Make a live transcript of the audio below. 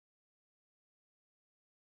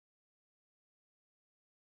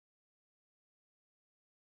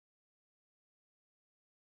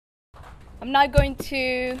I'm now going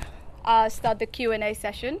to start the Q&A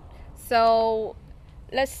session. So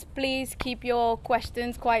let's please keep your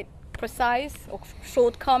questions quite precise or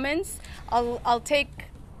short comments. I'll take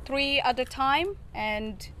 3 at a time,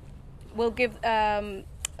 and we'll give a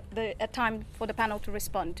time for the panel to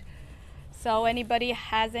respond. So anybody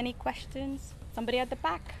has any questions? Somebody at the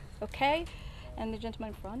back, okay? And the gentleman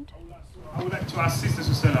in front. I would like to ask Sister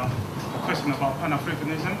Suzella a question about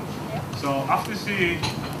Pan-Africanism. Yeah. So after seeing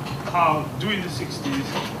how during the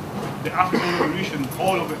 60s, the African revolution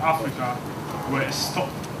all over Africa were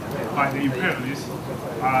stopped by the imperialists,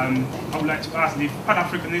 I would like to ask if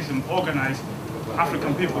Pan-Africanism organized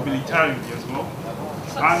African people militarily as well.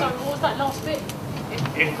 Sorry, what was that last bit?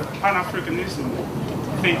 If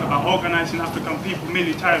Pan-Africanism think about organizing African people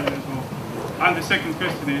militarily as well. And the second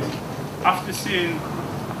question is, after seeing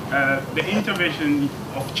the intervention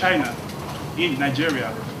of China in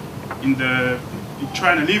Nigeria in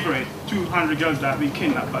trying to liberate 200 girls that have been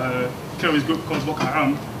kidnapped by a terrorist group called Boko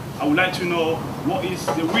Haram, I would like to know what is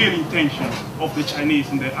the real intention of the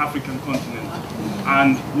Chinese in the African continent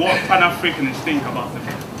and what Pan-Africanists think about them.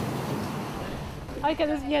 Okay,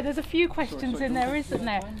 there's a few questions in there, isn't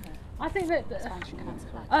there? I think that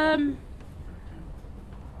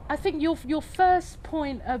I think your first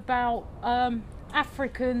point about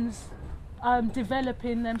Africans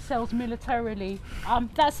developing themselves militarily,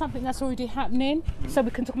 that's something that's already happening. So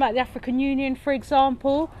we can talk about the African Union, for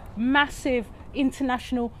example, massive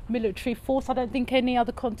international military force. I don't think any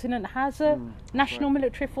other continent has a national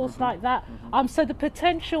military force like that. So the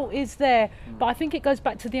potential is there, but I think it goes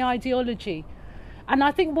back to the ideology. And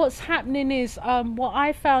I think what's happening is, what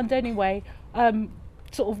I found anyway,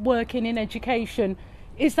 sort of working in education,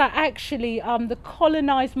 is that actually the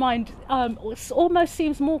colonised mind almost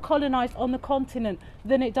seems more colonised on the continent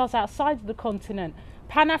than it does outside of the continent.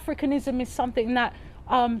 Pan-Africanism is something that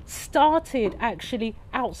started actually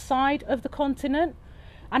outside of the continent,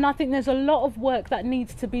 and I think there's a lot of work that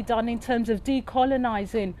needs to be done in terms of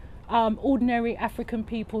decolonising ordinary African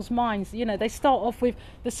people's minds. You know, they start off with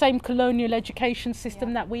the same colonial education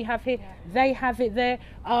system that we have here. They have it there,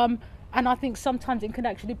 and I think sometimes it can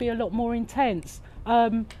actually be a lot more intense.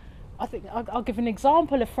 I think I'll give an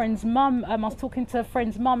example. A friend's mum, I was talking to a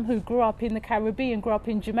friend's mum who grew up in the Caribbean, grew up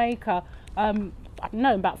in Jamaica. I don't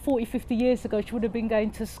know, about 40, 50 years ago, she would have been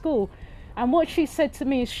going to school. And what she said to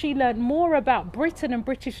me is she learned more about Britain and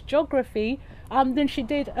British geography than she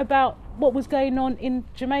did about what was going on in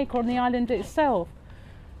Jamaica, on the island itself.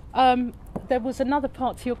 There was another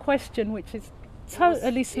part to your question, which is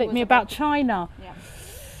totally slipped me about China. Yeah.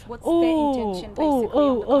 What's their intention basically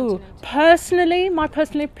on the continent? Personally, my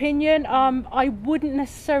personal opinion, I wouldn't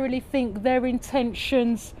necessarily think their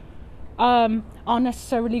intentions are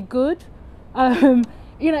necessarily good.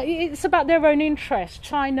 You know, it's about their own interests.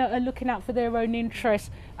 China are looking out for their own interests,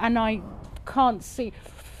 and I can't see.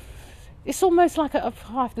 It's almost like I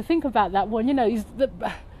have to think about that one. You know, is the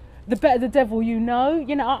better the devil you know.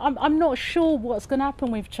 You know, I'm not sure what's going to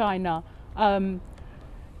happen with China.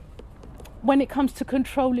 When it comes to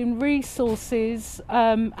controlling resources,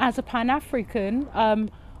 as a Pan-African,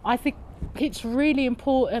 I think it's really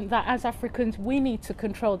important that as Africans we need to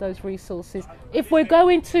control those resources.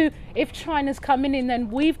 If China's coming in, then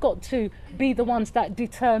we've got to be the ones that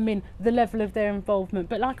determine the level of their involvement.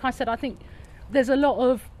 But like I said, I think there's a lot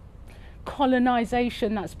of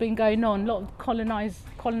colonisation that's been going on, a lot of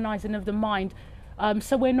colonising of the mind.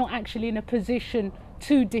 So we're not actually in a position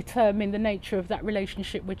to determine the nature of that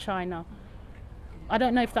relationship with China. I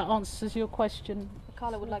don't know if that answers your question.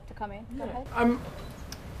 Akala would like to come in. Go ahead.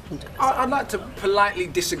 I'd like to politely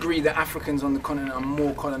disagree that Africans on the continent are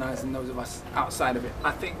more colonised than those of us outside of it.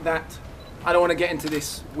 I think that, I don't want to get into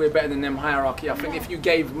this we're better than them hierarchy. I think if you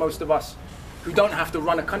gave most of us who don't have to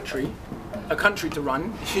run a country to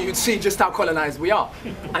run, you'd see just how colonised we are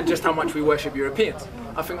and just how much we worship Europeans.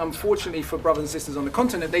 I think unfortunately for brothers and sisters on the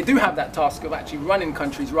continent, they do have that task of actually running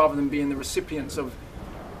countries rather than being the recipients of,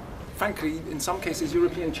 frankly, in some cases,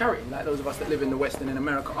 European charity, like those of us that live in the West and in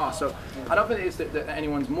America are. So I don't think it is that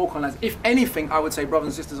anyone's more colonised. If anything, I would say brothers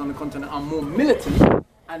and sisters on the continent are more militant,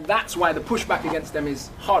 and that's why the pushback against them is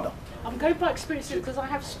harder. I'm going by experience because I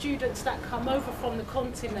have students that come over from the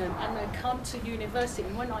continent and they come to university.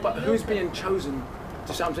 And when but who's being chosen? Do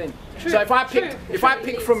you see what I'm saying? True, so if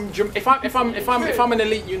I'm an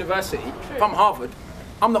elite university, if I'm Harvard,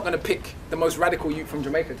 I'm not going to pick the most radical youth from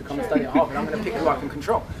Jamaica to come and study at Harvard. I'm going to pick who I can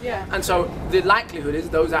control. Yeah. And so the likelihood is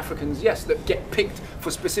those Africans, yes, that get picked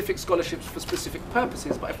for specific scholarships for specific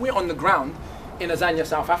purposes. But if we're on the ground in Azania,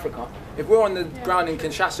 South Africa, if we're on the ground in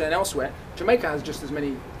Kinshasa and elsewhere, Jamaica has just as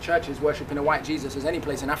many churches worshipping a white Jesus as any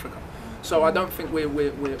place in Africa. So I don't think we're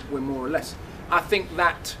more or less. I think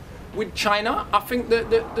that with China, I think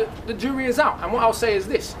the jury is out. And what I'll say is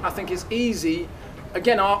this: I think it's easy.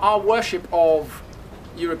 Again, our worship of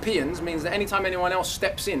Europeans means that anytime anyone else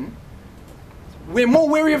steps in, we're more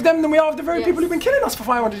weary of them than we are of the very people who've been killing us for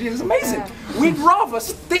 500 years. It's amazing. We'd rather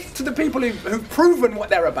stick to the people who've proven what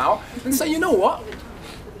they're about than say, you know what?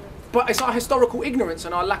 But it's our historical ignorance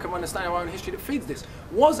and our lack of understanding of our own history that feeds this.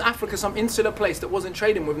 Was Africa some insular place that wasn't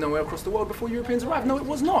trading with nowhere across the world before Europeans arrived? No, it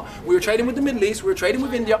was not. We were trading with the Middle East, we were trading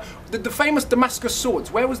with India. The famous Damascus swords,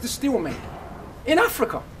 where was the steel made? In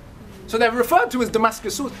Africa. So they're referred to as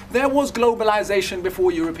Damascus swords. There was globalization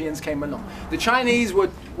before Europeans came along. The Chinese were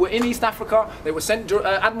in East Africa. They were sent.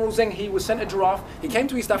 Admiral Zheng He was sent a giraffe. He came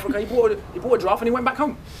to East Africa. He bought a giraffe and he went back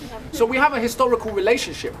home. So we have a historical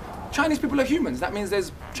relationship. Chinese people are humans. That means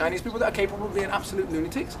there's Chinese people that are capable of being absolute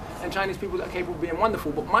lunatics and Chinese people that are capable of being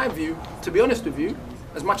wonderful. But my view, to be honest with you,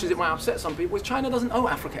 as much as it might upset some people, is China doesn't owe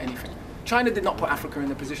Africa anything. China did not put Africa in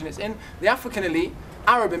the position it's in. The African elite,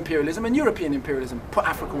 Arab imperialism and European imperialism put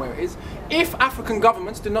Africa where it is. If African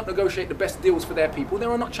governments did not negotiate the best deals for their people,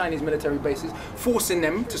 there are not Chinese military bases forcing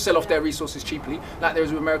them to sell off their resources cheaply, like there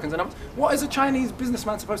is with Americans and others. What is a Chinese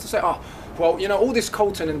businessman supposed to say? Oh, well, you know, all this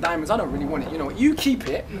coltan and diamonds, I don't really want it. You know, you keep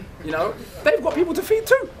it. You know, they've got people to feed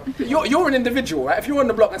too. You're an individual, right? If you're on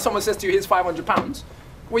the block and someone says to you, here's £500,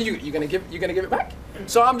 well, you're gonna give it back.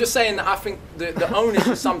 So I'm just saying that I think the onus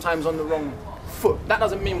is sometimes on the wrong foot. That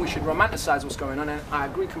doesn't mean we should romanticize what's going on, and I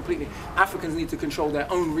agree completely. Africans need to control their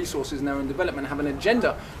own resources and their own development, have an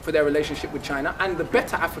agenda for their relationship with China, and the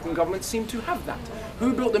better African governments seem to have that.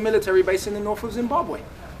 Who built the military base in the north of Zimbabwe?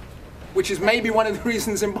 Which is maybe one of the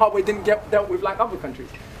reasons Zimbabwe didn't get dealt with like other countries.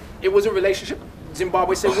 It was a relationship.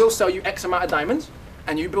 Zimbabwe said, we'll sell you X amount of diamonds,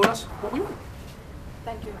 and you build us what we want.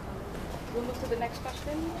 Thank you. We'll move to the next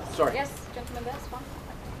question. Sorry. Yes, gentleman there, it's fine.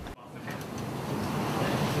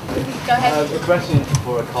 Go ahead. A question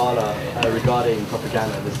for Akala regarding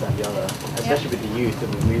propaganda, this and the other, especially with the youth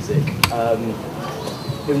and with music.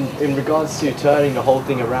 In regards to turning the whole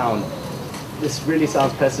thing around, this really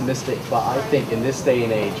sounds pessimistic, but I think in this day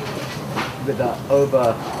and age, with the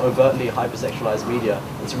overtly hypersexualized media,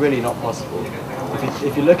 it's really not possible.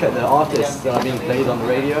 If you look at the artists that are being played on the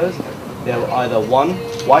radios, they're either 1,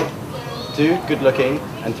 white, 2, good looking,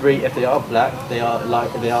 and 3, if they are black, they are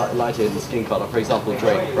lighter in skin color. For example,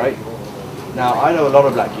 Drake, right? Now I know a lot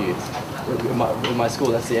of black youths in my school.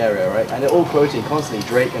 That's the area, right? And they're all quoting constantly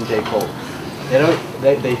Drake and J. Cole.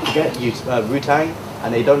 They forget Wu-Tang,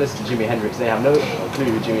 and they don't listen to Jimi Hendrix. They have no clue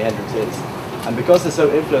who Jimi Hendrix is. And because they're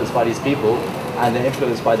so influenced by these people, and they're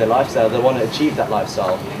influenced by their lifestyle, they want to achieve that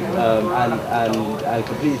lifestyle, and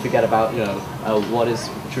completely forget about what is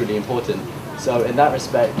truly important. So in that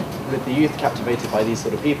respect, with the youth captivated by these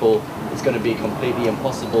sort of people, it's going to be completely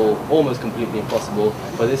impossible, almost completely impossible,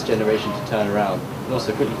 for this generation to turn around. And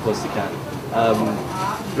also quickly, of course, they can.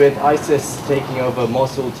 With ISIS taking over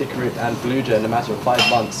Mosul, Tikrit and Fallujah in a matter of 5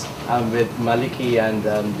 months, and with Maliki and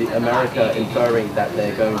America inferring that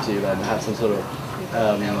they're going to have some sort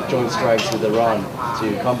of joint strikes with Iran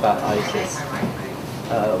to combat ISIS,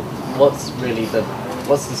 what's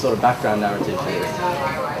the sort of background narrative to this?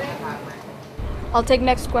 I'll take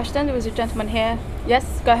next question. There was a gentleman here. Yes,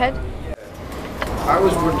 go ahead. I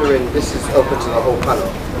was wondering, this is open to the whole panel.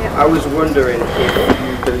 Yeah. I was wondering if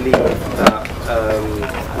you believe that,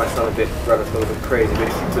 might sound a bit crazy, but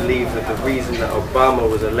if you believe that the reason that Obama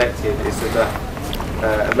was elected is so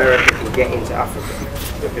that America can get into Africa.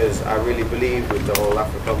 Because I really believe with the whole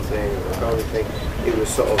African thing, the colony thing, it was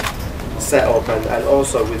sort of set up, and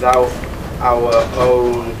also without our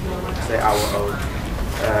own,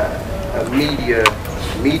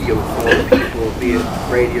 medium for people, be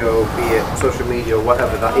it radio, be it social media,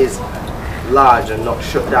 whatever, that is large and not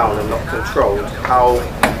shut down and not controlled, how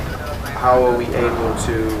are we able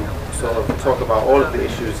to sort of talk about all of the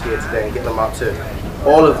issues here today and get them out to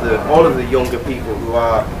all of the younger people who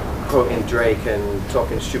are quoting Drake and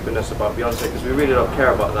talking stupidness about Beyonce, because we really don't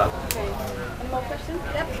care about that. Okay. Any more questions?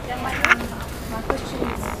 Yep. Yeah, my question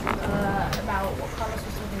is about what Carlos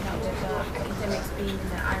was talking about with the academics being in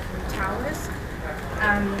the ivory towers.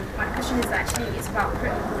 My question is actually, it's about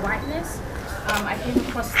critical whiteness. I came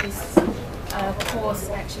across this course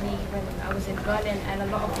actually when I was in Berlin, and a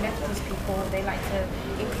lot of leftist people, they like to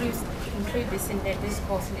include this in their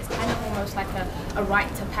discourse, and it's kind of almost like a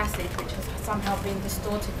rite to passage, which has somehow been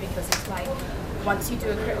distorted, because it's like once you do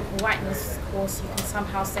a critical whiteness course, you can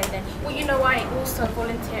somehow say then, well, you know, I also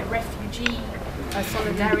volunteer at refugee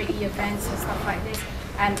solidarity events and stuff like this.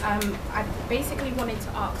 And I basically wanted to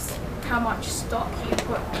ask how much stock you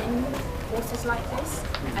put in courses like this,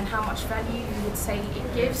 and how much value you would say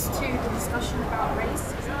it gives to the discussion about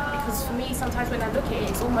race. Because for me, sometimes when I look at it,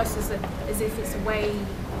 it's almost as if it's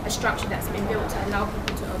a structure that's been built to allow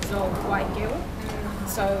people to absolve white guilt.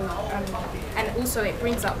 So, and also it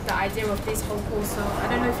brings up the idea of this whole course of, I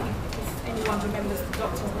don't know if anyone remembers the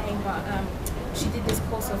doctor's name, but she did this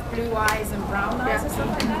course of blue eyes and brown eyes or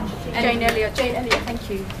something like that. Jane Elliott, thank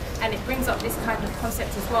you. And it brings up this kind of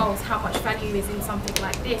concept as well, as how much value is in something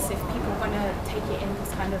like this if people are going to take it in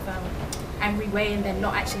this kind of angry way and then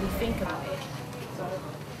not actually think about it. So,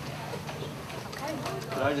 okay.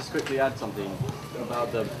 Could I just quickly add something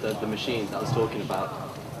about the machines I was talking about?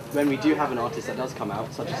 When we do have an artist that does come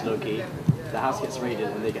out, such as Loki, the house gets raided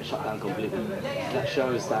and they get shut down completely. That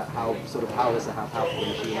shows that how sort of powerless and how powerful the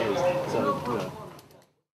machine is. So, you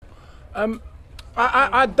know.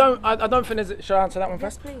 I don't think there's. Shall I answer that one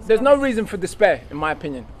first? Yes, please. There's no reason for despair, in my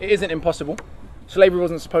opinion. It isn't impossible. Slavery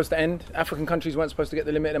wasn't supposed to end. African countries weren't supposed to get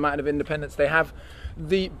the limited amount of independence they have.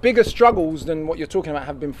 The bigger struggles than what you're talking about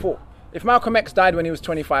have been fought. If Malcolm X died when he was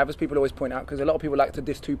 25, as people always point out, because a lot of people like to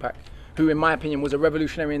diss Tupac, who in my opinion was a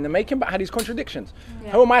revolutionary in the making but had his contradictions.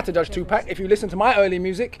 Yeah. Who am I to judge Tupac? If you listen to my early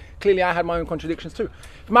music, clearly I had my own contradictions too.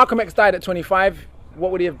 If Malcolm X died at 25,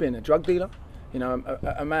 what would he have been? A drug dealer? You know,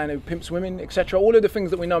 a man who pimps women, etc. All of the things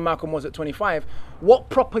that we know Malcolm was at 25. What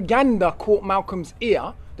propaganda caught Malcolm's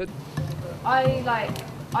ear? That I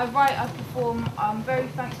write, I perform. I'm very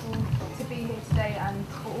thankful to be here today and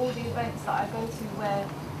for all the events that I go to where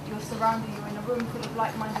you're in a room full of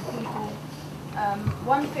like-minded people.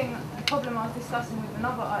 One thing, a problem I was discussing with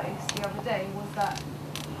another artist the other day was that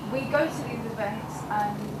we go to these events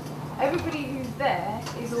and everybody who's there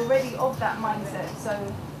is already of that mindset.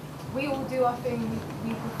 So we all do our thing,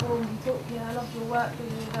 we perform, we talk, yeah, I love your work,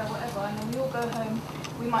 whatever, and then we all go home.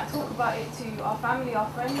 We might talk about it to our family, our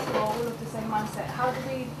friends, who are all of the same mindset. How do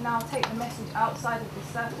we now take the message outside of this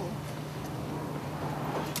circle?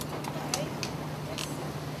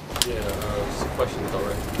 Yeah, this is a question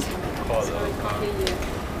directed to Akala.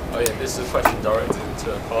 This is a question directed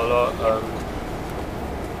to Akala.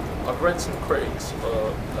 I've read some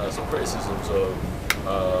some criticisms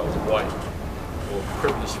of white or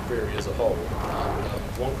privileged theory as a whole.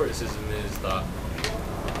 One criticism is that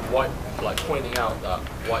pointing out that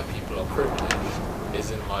white people are privileged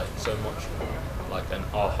isn't like so much like an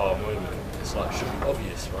aha moment. It's like should be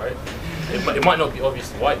obvious, right? It might not be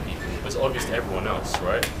obvious to white people, but it's obvious to everyone else,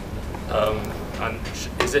 right? And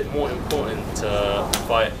is it more important to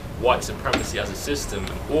fight white supremacy as a system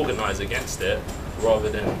and organise against it rather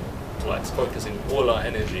than like focusing all our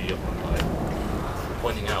energy on like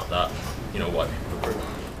pointing out that, you know, white people are privileged?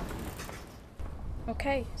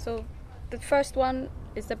 Okay, so the first one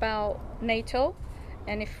is about NATO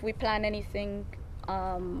and if we plan anything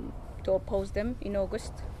to oppose them in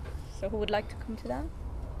August. So who would like to come to that?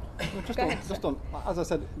 Just on, as I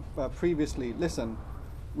said previously, listen,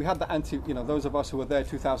 we had the those of us who were there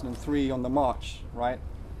 2003 on the march, right?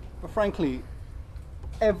 But frankly,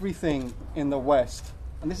 everything in the West,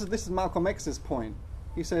 and this is Malcolm X's point.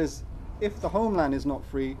 He says, if the homeland is not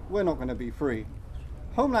free, we're not going to be free.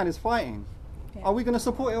 Homeland is fighting. Yeah. Are we going to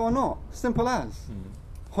support it or not? Simple as.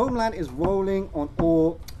 Homeland is rolling on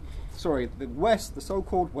the West, the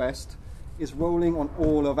so-called West, is rolling on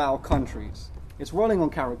all of our countries. It's rolling on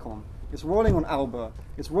CARICOM. It's rolling on ALBA.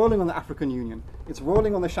 It's rolling on the African Union. It's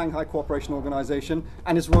rolling on the Shanghai Cooperation Organization,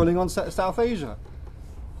 and it's rolling on South Asia.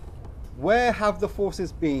 Where have the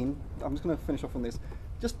forces been? I'm just going to finish off on this.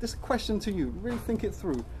 Just this question to you. Really think it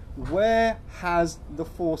through. Where has the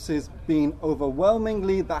forces been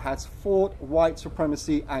overwhelmingly that has fought white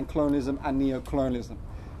supremacy and colonialism and neo-colonialism?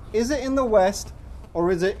 Is it in the West,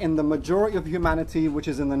 or is it in the majority of humanity, which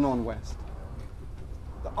is in the non-West?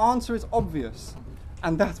 The answer is obvious,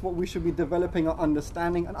 and that's what we should be developing our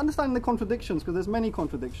understanding, and understanding the contradictions, because there's many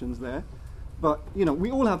contradictions there. But, you know,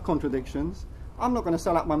 we all have contradictions. I'm not going to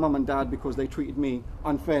sell out my mum and dad because they treated me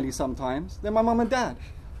unfairly sometimes. They're my mum and dad.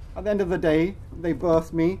 At the end of the day, they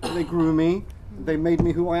birthed me, they grew me, they made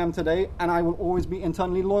me who I am today, and I will always be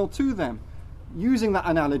internally loyal to them. Using that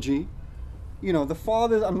analogy, you know, the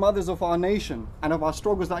fathers and mothers of our nation and of our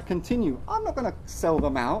struggles that continue, I'm not going to sell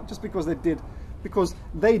them out just because they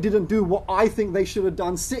didn't do what I think they should have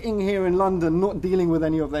done, sitting here in London, not dealing with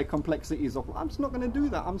any of their complexities. I'm just not going to do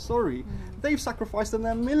that. I'm sorry. They've sacrificed in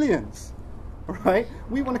their millions, right?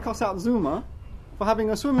 We want to cuss out Zuma for having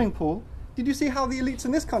a swimming pool. Did you see how the elites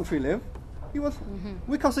in this country live?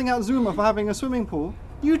 We're cussing out Zuma for having a swimming pool.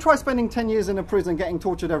 You try spending 10 years in a prison getting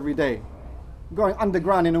tortured every day, going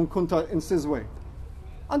underground in Umkunta in Sizwe.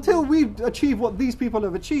 Until we achieve what these people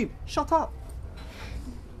have achieved, shut up.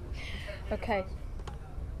 Okay.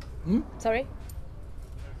 Sorry?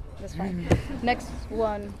 That's fine. Next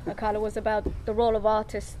one, Akala, was about the role of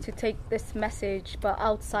artists to take this message, but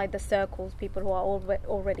outside the circles, people who are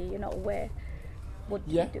already, you know, aware. What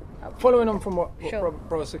do you do? Following on from what Sure.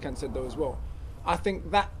 Brother Sukant said though as well, I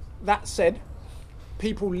think that said,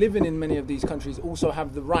 people living in many of these countries also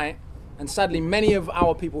have the right, and sadly many of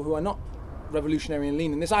our people who are not revolutionary and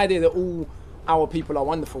leaning, this idea that all our people are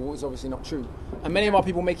wonderful is obviously not true. And many of our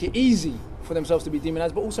people make it easy for themselves to be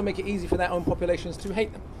demonized, but also make it easy for their own populations to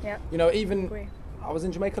hate them. Yeah. You know, even I was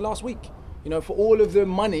in Jamaica last week. You know, for all of the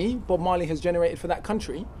money Bob Marley has generated for that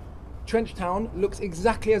country, Trenchtown looks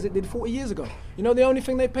exactly as it did 40 years ago. You know the only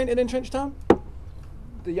thing they painted in Trenchtown?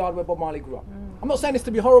 The yard where Bob Marley grew up. I'm not saying this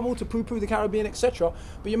to be horrible, to poo-poo the Caribbean, etc.,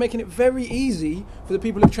 but you're making it very easy for the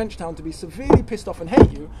people of Trenchtown to be severely pissed off and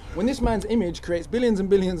hate you when this man's image creates billions and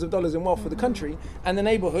billions of dollars in wealth for the country and the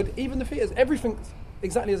neighbourhood, even the theatres, everything's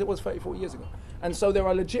exactly as it was 30, 40 years ago. And so there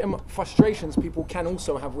are legitimate frustrations people can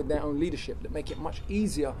also have with their own leadership that make it much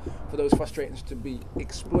easier for those frustrations to be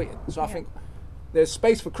exploited. So I think there's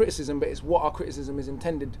space for criticism, but it's what our criticism is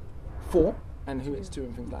intended for and who it's to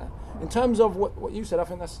and things like that. In terms of what you said, I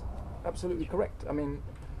think that's absolutely correct. I mean,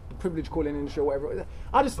 privilege calling industry or whatever.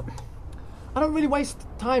 I don't really waste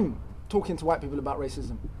time talking to white people about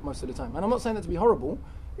racism most of the time. And I'm not saying that to be horrible.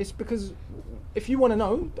 It's because if you want to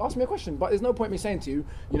know, ask me a question. But there's no point me saying to you,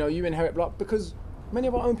 you know, you inherit blood, because many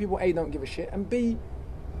of our own people, A, don't give a shit, and B,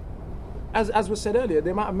 as was said earlier,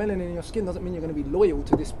 the amount of melanin in your skin doesn't mean you're going to be loyal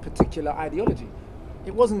to this particular ideology.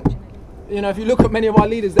 It wasn't, you know, if you look at many of our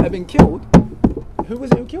leaders that have been killed, who was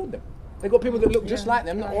it who killed them? They got people that look just like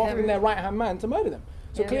them that are offering their right-hand man to murder them.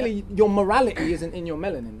 So clearly your morality isn't in your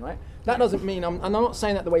melanin, right? That doesn't mean, and I'm not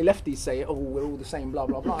saying that the way lefties say it, oh, we're all the same, blah,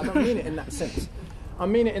 blah, blah. I don't mean it in that sense. I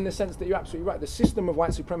mean it in the sense that you're absolutely right. The system of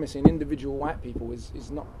white supremacy and individual white people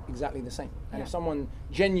is not exactly the same. And if someone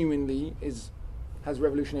genuinely has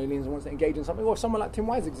revolutionary leanings and wants to engage in something, or if someone like Tim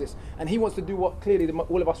Wise exists and he wants to do what clearly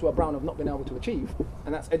all of us who are brown have not been able to achieve,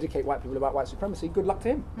 and that's educate white people about white supremacy, good luck to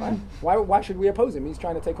him, right? Why should we oppose him? He's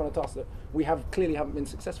trying to take on a task that we clearly haven't been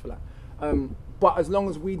successful at. But as long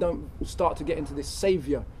as we don't start to get into this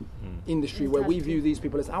saviour industry where we view these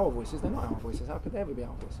people as our voices, they're not our voices. How could they ever be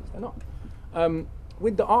our voices? They're not.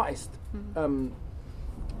 With the artist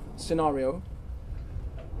scenario,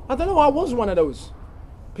 I don't know, I was one of those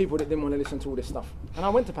people that didn't want to listen to all this stuff. And I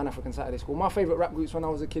went to Pan-African Saturday School. My favourite rap groups when I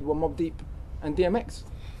was a kid were Mobb Deep and DMX.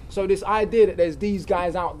 So this idea that there's these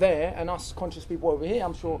guys out there and us conscious people over here,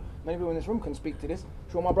 I'm sure many people in this room can speak to this.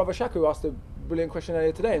 I'm sure my brother Shaku asked a brilliant question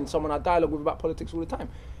earlier today, and someone I dialogue with about politics all the time.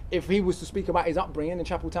 If he was to speak about his upbringing in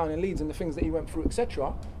Chapeltown and Leeds and the things that he went through,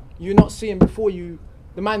 etc., you're not seeing before you,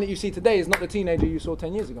 the man that you see today is not the teenager you saw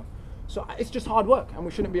 10 years ago. So it's just hard work, and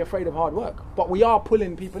we shouldn't be afraid of hard work. But we are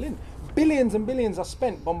pulling people in. Billions and billions are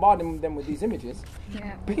spent bombarding them with these images.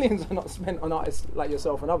 Billions are not spent on artists like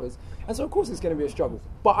yourself and others. And so of course it's going to be a struggle.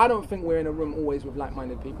 But I don't think we're in a room always with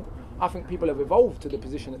like-minded people. I think people have evolved to the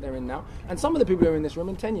position that they're in now. And some of the people who are in this room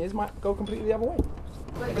in 10 years might go completely the other way.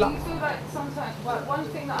 But do you feel like sometimes, like one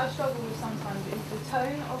thing that I struggle with sometimes is the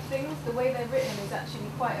tone of things, the way they're written is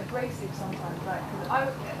actually quite abrasive sometimes. Like,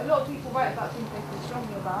 a lot of people write about things they feel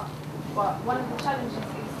strongly about, but one of the challenges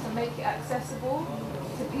is to make it accessible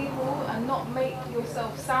to people and not make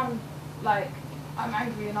yourself sound like I'm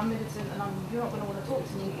angry and I'm militant and you're not going to want to talk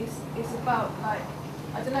to me. It's about, like,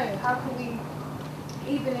 I don't know, how can we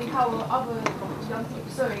even empower other young people?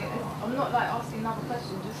 Sorry, I'm not like asking another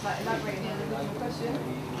question, just like elaborating on the original question.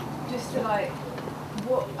 Just to like,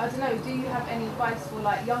 what, I don't know, do you have any advice for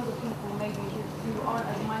like younger people maybe who aren't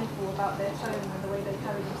as mindful about their tone and the way they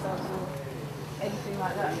carry themselves or anything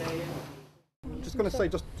like that? Just going to say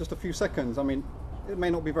just a few seconds. I mean, it may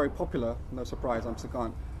not be very popular, no surprise, I'm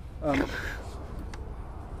Sukant.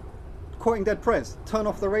 Quoting Dead Prez, turn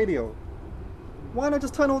off the radio. Why not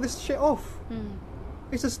just turn all this shit off?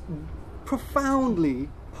 It's just profoundly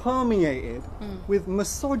permeated with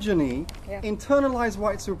misogyny, internalized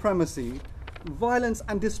white supremacy, violence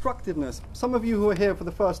and destructiveness. Some of you who are here for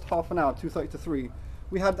the first half an hour, 2:30 to 3,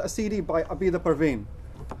 we had a CD by Abida Parveen,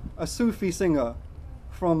 a Sufi singer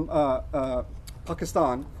from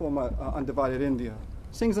Pakistan, former undivided India.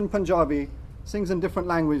 Sings in Punjabi, sings in different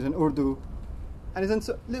languages, in Urdu.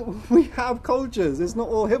 And we have cultures, it's not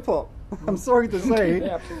all hip-hop. I'm sorry to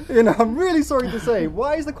say, I'm really sorry to say.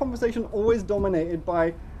 Why is the conversation always dominated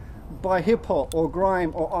by hip-hop or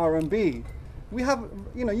grime or R&B? We have,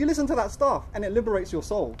 you listen to that stuff and it liberates your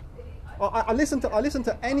soul. Listen.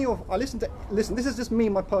 This is just me,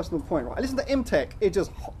 my personal point, right? I listen to Imtech. It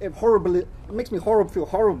makes me feel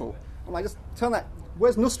horrible. I'm like, just turn that.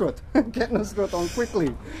 Where's Nusrat? Get Nusrat on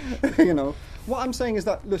quickly. You know. What I'm saying is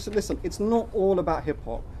that listen. It's not all about hip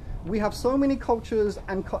hop. We have so many cultures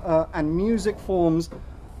and music forms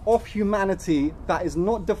of humanity that is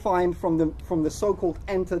not defined from the so-called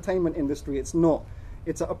entertainment industry. It's not.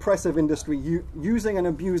 It's an oppressive industry, using and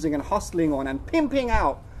abusing and hustling on and pimping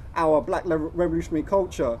out our black revolutionary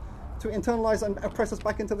culture to internalize and oppress us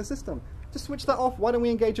back into the system. Just switch that off. Why don't we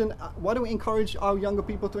encourage our younger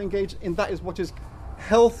people to engage in that is what is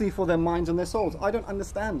healthy for their minds and their souls? I don't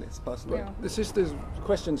understand this personally. Yeah. The sister's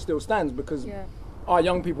question still stands because our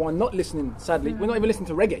young people are not listening, sadly. We're not even listening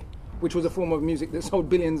to reggae, which was a form of music that sold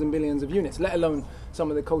billions and billions of units, let alone some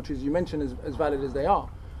of the cultures you mentioned as valid as they are.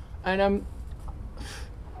 And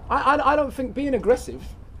I don't think being aggressive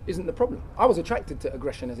isn't the problem. I was attracted to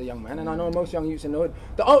aggression as a young man, and I know most young youths in the hood.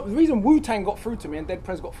 The reason Wu-Tang got through to me and Dead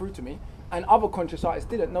Prez got through to me and other conscious artists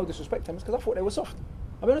didn't, no disrespect to them, is because I thought they were soft.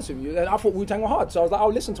 I'll be honest with you. And I thought Wu-Tang were hard, so I was like,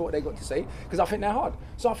 I'll listen to what they got to say because I think they're hard.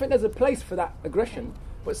 So I think there's a place for that aggression.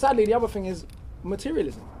 But sadly, the other thing is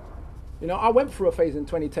materialism. You know, I went through a phase in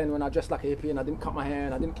 2010 when I dressed like a hippie and I didn't cut my hair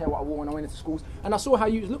and I didn't care what I wore when I went into schools, and I saw how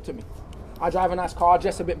youths looked at me. I drive a nice car, I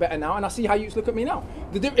dress a bit better now, and I see how youths look at me now.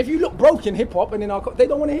 If you look broke in hip-hop and in our they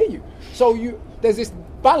don't want to hear you. So there's this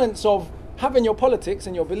balance of having your politics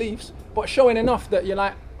and your beliefs, but showing enough that you're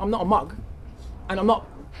like, I'm not a mug, and I'm not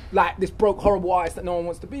like this broke, horrible artist that no one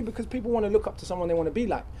wants to be, because people want to look up to someone they want to be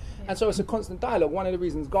like. And so it's a constant dialogue. One of the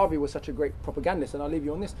reasons Garvey was such a great propagandist, and I'll leave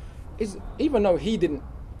you on this, is even though he didn't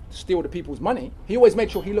steal the people's money, he always made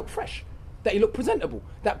sure he looked fresh, that he looked presentable,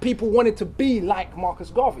 that people wanted to be like Marcus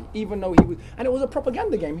Garvey, even though he was, and it was a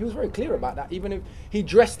propaganda game. He was very clear about that, even if he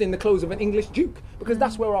dressed in the clothes of an English duke, because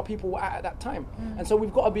that's where our people were at that time. And so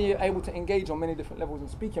we've got to be able to engage on many different levels and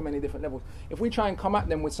speak on many different levels. If we try and come at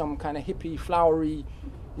them with some kind of hippie, flowery,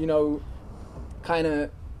 you know, kind of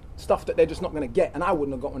stuff that they're just not going to get, and I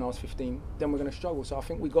wouldn't have got when I was 15, then we're going to struggle. So I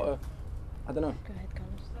think we've got to, I don't know,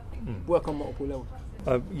 work on multiple levels.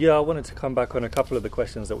 I wanted to come back on a couple of the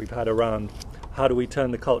questions that we've had around how do we turn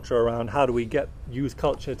the culture around, how do we use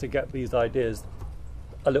culture to get these ideas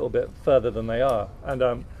a little bit further than they are. And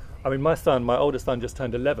I mean, my oldest son just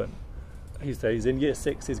turned 11. He's in year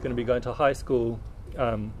 6, he's going to be going to high school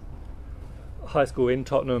in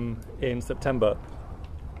Tottenham in September.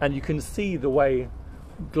 And you can see the way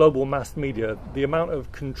global mass media, the amount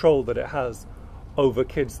of control that it has over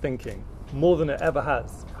kids' thinking, more than it ever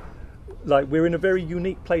has. Like, we're in a very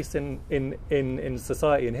unique place in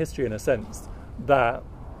society and history, in a sense, that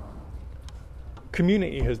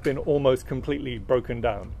community has been almost completely broken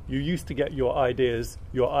down. You used to get your ideas,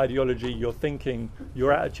 your ideology, your thinking,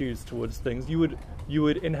 your attitudes towards things. You would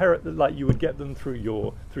inherit, like, you would get them through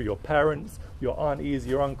your parents, your aunties,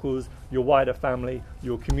 your uncles, your wider family,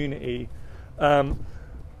 your community.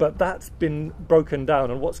 But that's been broken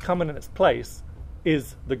down, and what's coming in its place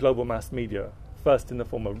is the global mass media. First in the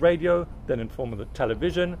form of radio, then in the form of the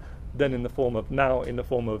television, then in the form of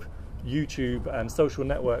YouTube and social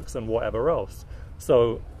networks and whatever else.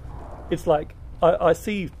 So it's like I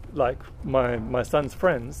see like my son's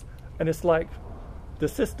friends, and it's like the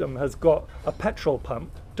system has got a petrol pump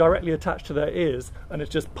directly attached to their ears, and it's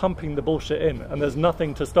just pumping the bullshit in, and there's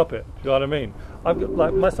nothing to stop it. You know what I mean? I've got,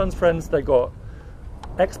 like, my son's friends, they got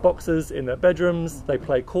Xboxes in their bedrooms, they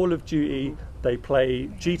play Call of Duty, they play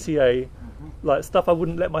GTA, like stuff I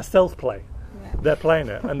wouldn't let myself play. They're playing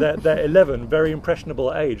it, and they're 11, very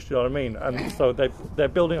impressionable age. Do you know what I mean? And so they're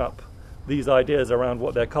building up these ideas around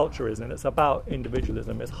what their culture is, and it's about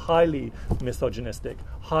individualism. It's highly misogynistic,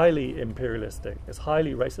 highly imperialistic, it's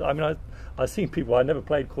highly racist. I mean, I've seen people, I never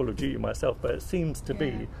played Call of Duty myself, but it seems to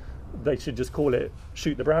be they should just call it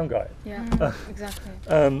shoot the brown guy. Exactly.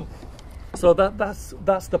 So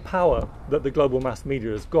that's the power that the global mass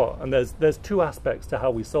media has got, and there's two aspects to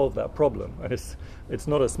how we solve that problem, and it's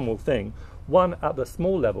not a small thing. One, at the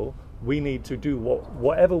small level, we need to do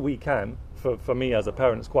whatever we can. For me as a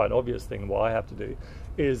parent, it's quite an obvious thing. What I have to do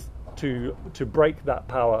is to break that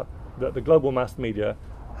power that the global mass media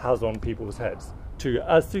has on people's heads.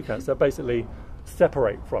 As Sukant said, basically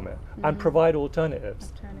separate from it and provide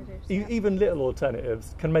alternatives. Even little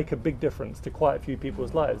alternatives can make a big difference to quite a few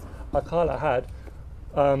people's lives. Akala had,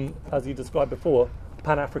 as you described before,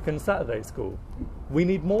 Pan-African Saturday School. We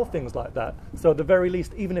need more things like that. So at the very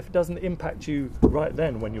least, even if it doesn't impact you right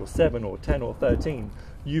then when you're 7 or 10 or 13,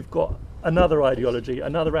 you've got another ideology,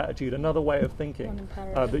 another attitude, another way of thinking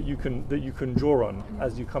that you can draw on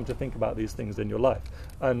as you come to think about these things in your life.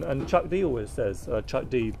 And Chuck D always says, Chuck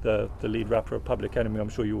D, the lead rapper of Public Enemy, I'm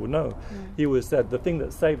sure you all know, he always said the thing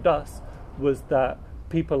that saved us was that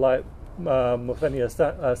people like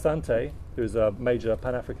Mofenia Sante, who's a major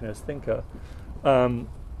Pan-Africanist thinker,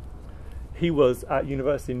 he was at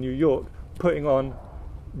University in New York putting on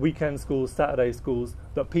weekend schools, Saturday schools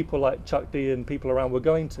that people like Chuck D and people around were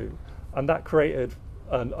going to. And that created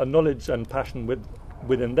a knowledge and passion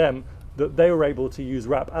within them that they were able to use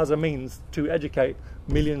rap as a means to educate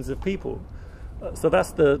millions of people. So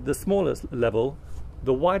that's the smallest level.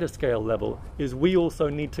 The wider scale level is we also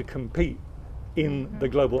need to compete in the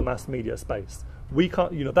global mass media space. We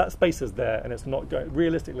can't, that space is there, and it's not going,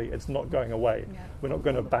 realistically, it's not going away. Yeah. We're not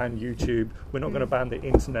going to ban YouTube, we're not going to ban the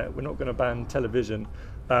internet, we're not going to ban television.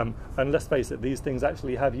 And let's face it, these things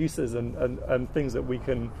actually have uses and things that we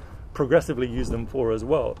can progressively use them for as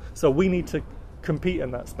well. So we need to compete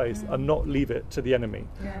in that space and not leave it to the enemy.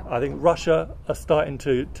 Yeah. I think Russia are starting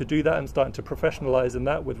to do that and starting to professionalize in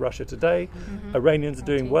that with Russia Today. Iranians are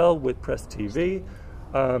doing well with Press TV.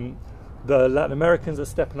 The Latin Americans are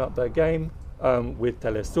stepping up their game with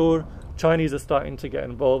Telesur. Chinese are starting to get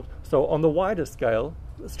involved. So on the wider scale,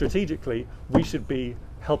 strategically, we should be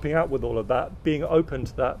helping out with all of that, being open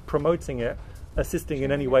to that, promoting it, assisting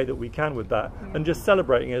in any way that we can with that, and just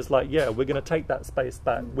celebrating it as like, yeah, we're going to take that space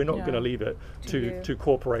back. We're not going to leave it to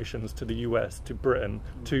corporations, to the US, to Britain,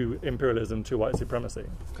 to imperialism, to white supremacy.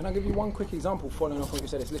 Can I give you one quick example following off what you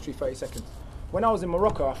said? It's literally 30 seconds. When I was in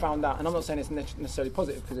Morocco, I found out, and I'm not saying it's necessarily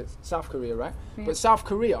positive because it's South Korea, right? Yeah. But South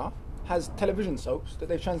Korea has television soaps that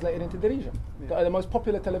they've translated into Darija. That are the most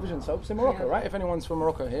popular television soaps in Morocco, right? If anyone's from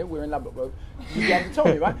Morocco here, we're in Ladbroke Grove, you'd be able to tell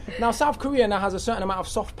me, right? Now, South Korea now has a certain amount of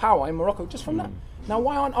soft power in Morocco just from that. Now,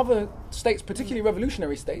 why aren't other states, particularly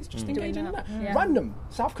revolutionary states, just engaging in that? Yeah. Random.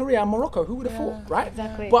 South Korea and Morocco, who would have thought, right?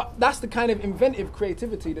 Exactly. But that's the kind of inventive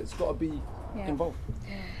creativity that's got to be involved.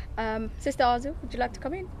 Sister Arzu, would you like to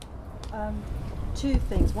come in? Two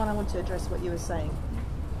things. One, I want to address what you were saying,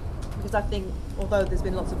 because I think, although there's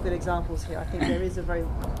been lots of good examples here, I think there is a very,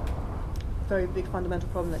 very big fundamental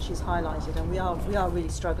problem that she's highlighted, and we are really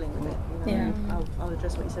struggling with it. I'll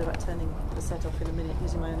address what you said about turning the set off in a minute,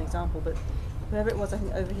 using my own example. But whoever it was, I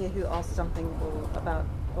think over here, who asked something about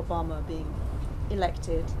Obama being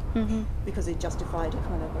elected because it justified a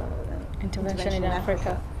kind of intervention in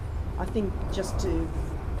Africa. I think just to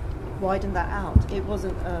widen that out, it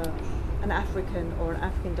wasn't an African or an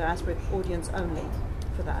African diasporic audience only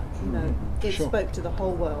for that. It spoke to the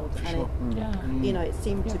whole world, and it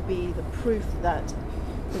seemed to be the proof that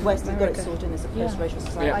the West has got it sorted in this post-racial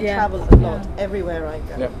society. I travel a lot everywhere I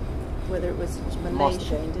go, whether it was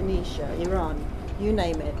Malaysia, Indonesia, Iran, you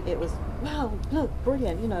name it. It was, wow, look,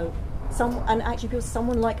 brilliant. And actually, because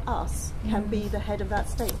someone like us can be the head of that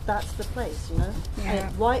state. That's the place, And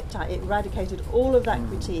it wiped out, it eradicated all of that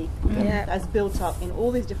critique that's built up in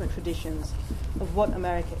all these different traditions of what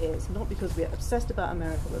America is. Not because we're obsessed about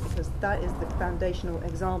America, but because that is the foundational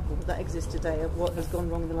example that exists today of what has gone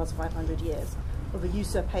wrong in the last 500 years, of a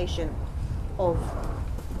usurpation of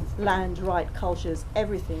land, right, cultures,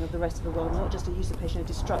 everything of the rest of the world, not just a usurpation, a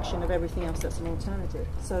destruction of everything else that's an alternative.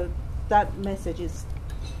 So that message is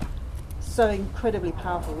so incredibly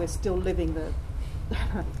powerful. We're still living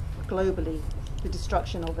globally the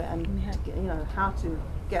destruction of it, and how to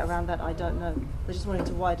get around that, I don't know. I just wanted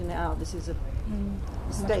to widen it out. This is the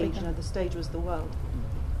stage. The stage was the world.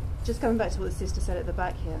 Just coming back to what the sister said at the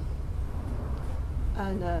back here.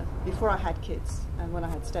 And before I had kids, and when I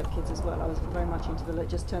had stepkids as well, I was very much into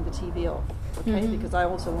just turn the TV off, because I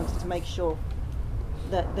also wanted to make sure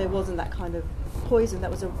that there wasn't that kind of poison that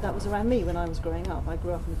was around me when I was growing up. I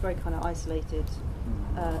grew up in a very kind of isolated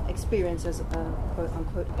experience as a quote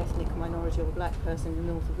unquote ethnic minority or a black person in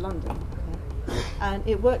the north of London. And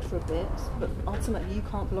it worked for a bit, but ultimately you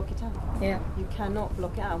can't block it out. You cannot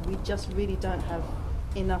block it out. We just really don't have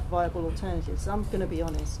enough viable alternatives. So I'm going to be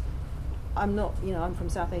honest. I'm not, I'm from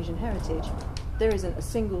South Asian heritage. There isn't a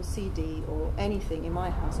single CD or anything in my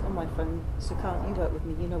house on my phone. Sukant, you work with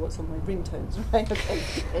me, you know what's on my ringtones, right? Okay,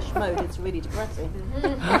 Ish mode, it's really depressing.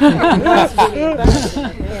 It's really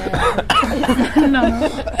embarrassing.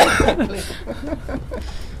 Exactly.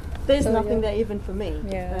 There's nothing there even for me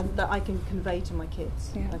that I can convey to my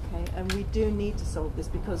kids. Okay, and we do need to solve this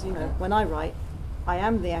because, when I write, I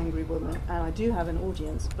am the angry woman and I do have an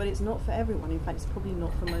audience, but it's not for everyone. In fact, it's probably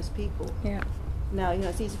not for most people. Now,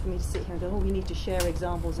 it's easy for me to sit here and go, oh, we need to share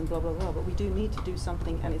examples and blah, blah, blah, but we do need to do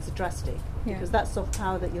something, and it's drastic, because that soft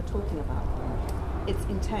power that you're talking about, it's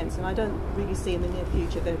intense, and I don't really see in the near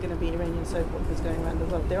future there are going to be Iranian soap operas going around the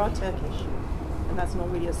world. There are Turkish, and that's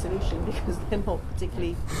not really a solution, because they're not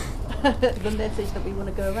particularly the message that we want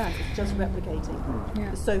to go around. It's just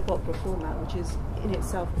replicating the soap opera format, which is in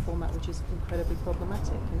itself a format which is incredibly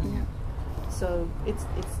problematic. So it's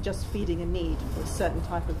just feeding a need for a certain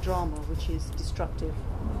type of drama which is destructive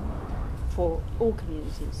for all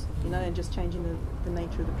communities, and just changing the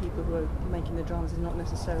nature of the people who are making the dramas is not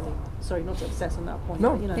necessarily, sorry, not to obsess on that point,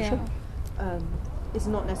 but, it's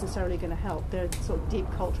not necessarily going to help. There are sort of deep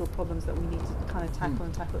cultural problems that we need to kind of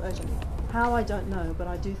tackle urgently. How, I don't know, but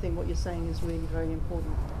I do think what you're saying is really very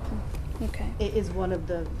important. Okay. It is one of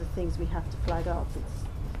the things we have to flag up. It's,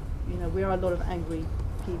 we are a lot of angry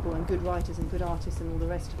people and good writers and good artists and all the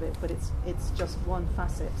rest of it, but it's just one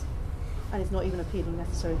facet, and it's not even appealing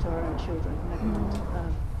necessarily to our own children, never mind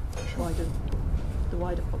the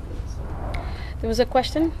wider populace. There was a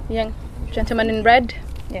question, young gentleman in red.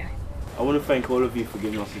 Yeah. I want to thank all of you for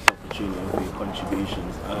giving us this opportunity and for your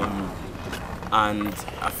contributions. And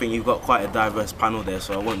I think you've got quite a diverse panel there,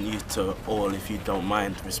 so I want you to all, if you don't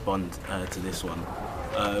mind, respond to this one.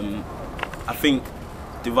 I think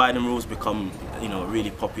divide and rule's become, a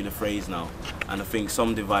really popular phrase now, and I think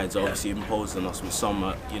some divides are obviously imposed on us, but some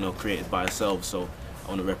are, created by ourselves. So I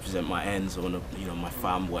want to represent my ends, I want to, my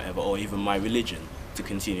fam, whatever, or even my religion, to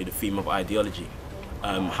continue the theme of ideology.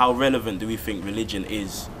 How relevant do we think religion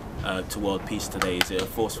is to world peace today? Is it a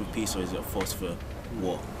force for peace or is it a force for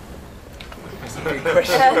war? That's a big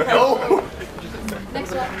question. No.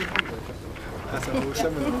 Next one. That's a whole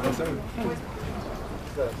seminar.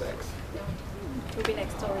 Next. Who'll be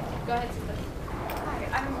next? Sorry. Go ahead, Suzella.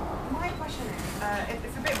 Hi. My question is,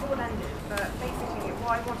 it's a bit broad-ended, but basically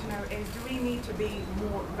what I want to know is, do we need to be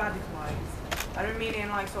more radicalized? I don't mean in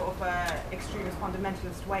like sort of extremist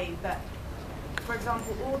fundamentalist way, but for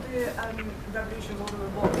example, all the revolutions, all the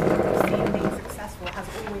revolts that we've seen being successful has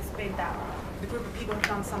always been that the group of people have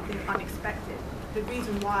done something unexpected. The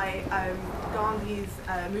reason why Gandhi's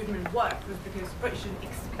movement worked was because British didn't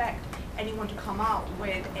expect anyone to come out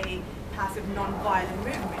with a passive, non-violent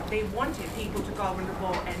movement. They wanted people to go and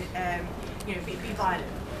revolt and be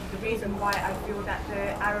violent. The reason why I feel that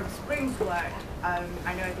the Arab Springs worked, I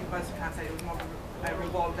think most of said it was more of a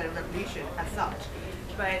revolt than a revolution as such,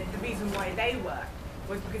 but the reason why they worked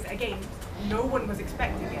was because, again, no one was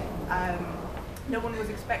expecting it. No one was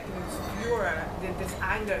expecting this furor, this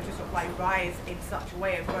anger to sort of like rise in such a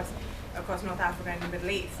way across North Africa and the Middle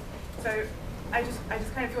East. So I just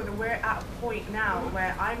kind of feel that we're at a point now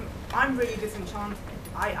where I'm really disenchanted.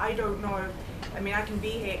 I don't know. I mean, I can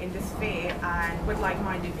be here in this sphere and with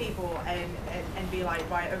like-minded people and be like,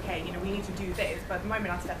 right, okay, we need to do this. But at the moment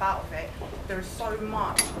I step out of it, there's so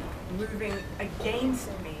much moving against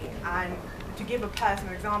me. And to give a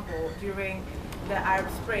personal example, during the Arab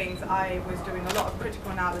Springs, I was doing a lot of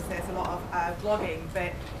critical analysis, a lot of blogging,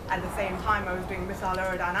 but at the same time I was doing missile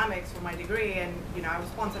aerodynamics for my degree, and I was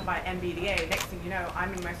sponsored by MBDA. Next thing you know,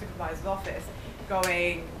 I'm in my supervisor's office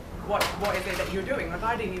going, what is it that you're doing? Like,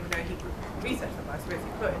 I didn't even know he could research them, I suppose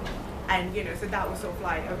he could. And so that was sort of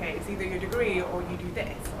like, okay, it's either your degree or you do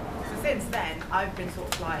this. So since then, I've been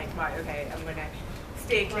sort of like, right, okay, I'm gonna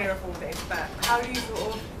steer clear of all this, but how do you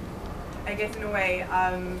sort of, I guess in a way,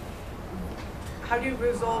 how do you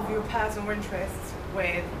resolve your personal interests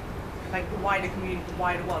with like the wider community, the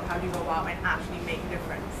wider world? How do you go about and actually make a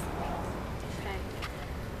difference?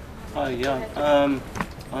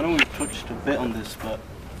 I know we touched a bit on this, but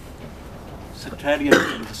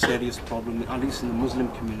sectarianism is a serious problem, at least in the Muslim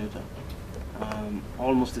community.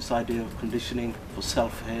 Almost this idea of conditioning for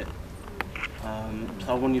self-hate. So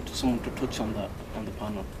I want someone to touch on that on the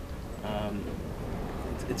panel.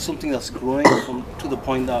 It's something that's growing to the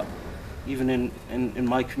point that even in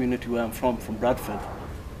my community where I'm from Bradford,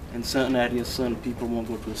 in certain areas, certain people won't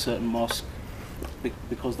go to a certain mosque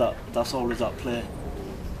because that's always at play.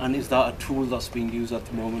 And is that a tool that's being used at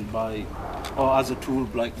the moment or as a tool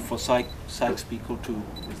like for Sykes people too?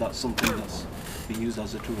 Is that something that's being used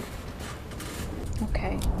as a tool?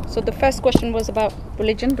 Okay, so the first question was about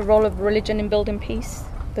religion, the role of religion in building peace.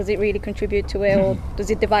 Does it really contribute to it, or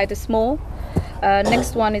does it divide us more?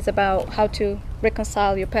 Next one is about how to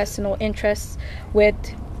reconcile your personal interests with,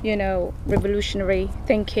 revolutionary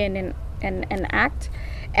thinking and act,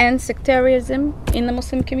 and sectarianism in the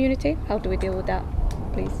Muslim community. How do we deal with that,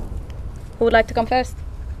 please? Who would like to come first?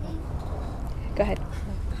 Go ahead.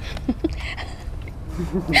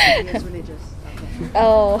 It's religious.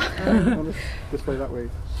 Oh. This way, that way.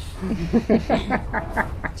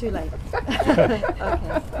 Too late.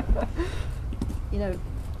 Okay. You know,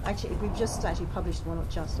 actually, we've just actually published, well, not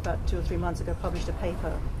just, about 2 or 3 months ago, published a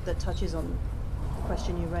paper that touches on the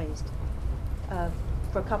question you raised.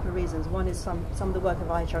 For a couple of reasons. One is some of the work of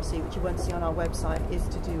IHRC, which you won't see on our website, is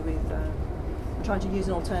to do with trying to use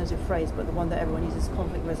an alternative phrase, but the one that everyone uses,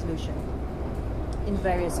 conflict resolution, in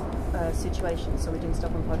various situations. So we're doing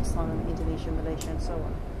stuff on Pakistan, Indonesia, Malaysia, and so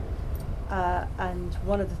on. And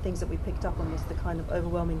one of the things that we picked up on was the kind of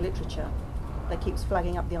overwhelming literature that keeps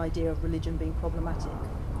flagging up the idea of religion being problematic.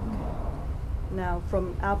 Okay. Now,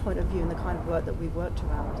 from our point of view and the kind of work that we've worked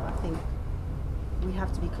around, I think we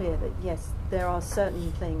have to be clear that yes, there are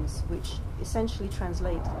certain things which essentially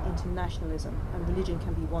translate into nationalism, and religion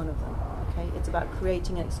can be one of them. Okay, it's about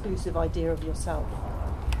creating an exclusive idea of yourself,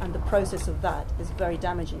 and the process of that is very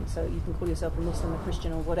damaging. So you can call yourself a Muslim, a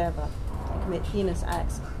Christian, or whatever, and commit heinous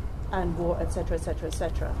acts and war, etc., etc.,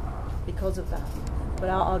 etc., because of that. But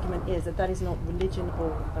our argument is that that is not religion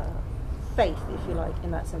or faith, if you like,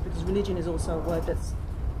 in that sense, because religion is also a word that's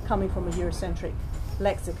coming from a Eurocentric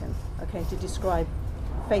lexicon, okay, to describe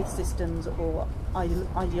faith systems or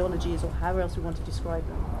ideologies or however else we want to describe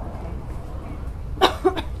them,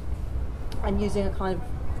 okay? And using a kind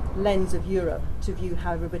of lens of Europe to view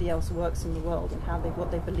how everybody else works in the world and how what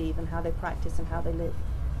they believe and how they practice and how they live.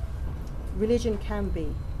 Religion can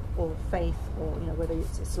be, or faith, or whether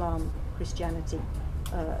it's Islam, Christianity,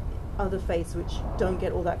 other faiths which don't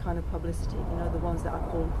get all that kind of publicity, the ones that are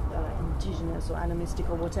called indigenous or animistic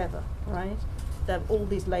or whatever, right? There are all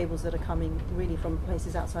these labels that are coming really from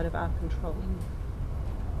places outside of our control.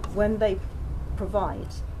 When they provide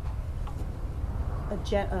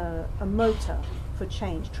a motor for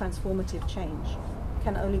change, transformative change,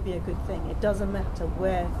 can only be a good thing. It doesn't matter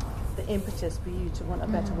where the impetus for you to want a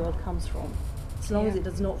better world comes from, as long as it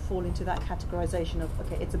does not fall into that categorization of,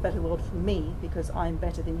 okay, it's a better world for me because I'm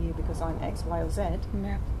better than you because I'm X, Y, or Z.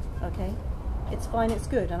 Yeah. Okay, it's fine, it's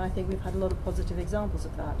good, and I think we've had a lot of positive examples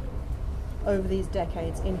of that over these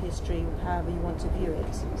decades in history, however you want to view it.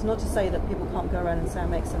 It's not to say that people can't go around and say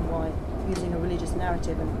I'm X and Y using a religious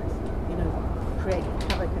narrative and create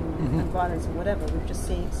havoc and violence and whatever. We're just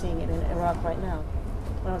seeing it in Iraq right now.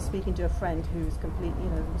 When I was speaking to a friend who's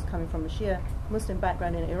was coming from a Shia Muslim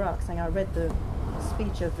background in Iraq, saying I read the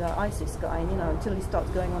speech of the ISIS guy, and until he starts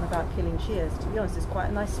going on about killing Shias, to be honest, it's quite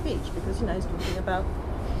a nice speech because he's talking about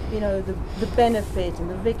the benefit and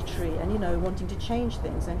the victory and wanting to change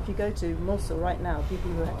things. And if you go to Mosul right now,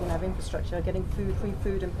 people who didn't have infrastructure are getting free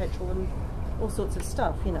food and petrol and all sorts of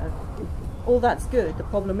stuff. All that's good. The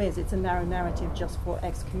problem is it's a narrow narrative just for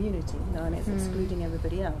X community, and it's excluding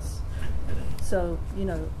everybody else. So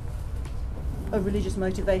a religious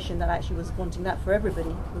motivation that actually was wanting that for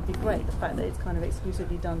everybody would be great. The fact that it's kind of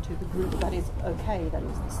exclusively done to the group that is okay, that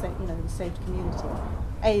is the saved community.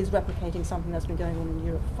 A is replicating something that's been going on in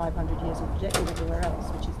Europe for 500 years and projected everywhere else,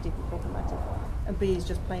 which is deeply problematic. And B is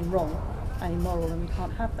just plain wrong and immoral, and we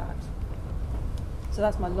can't have that. So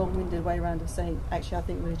that's my long-winded way around of saying, actually, I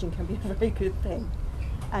think religion can be a very good thing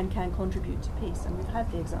and can contribute to peace. And we've had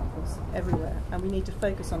the examples everywhere, and we need to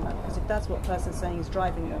focus on that, because if that's what person's saying is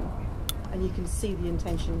driving them, and you can see the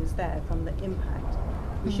intention is there from the impact,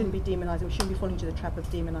 we shouldn't be demonizing, we shouldn't be falling into the trap of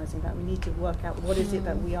demonizing that. We need to work out what is it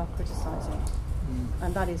that we are criticizing,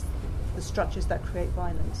 and that is the structures that create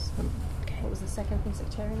violence. Okay. What was the second thing,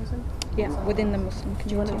 sectarianism? Yeah, within the Muslim community.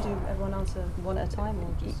 Do you want to do everyone answer one at a time,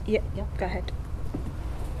 or just... Yeah, go ahead.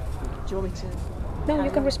 Do you want me to... No,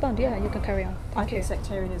 you can respond. Yeah, you can carry on. I think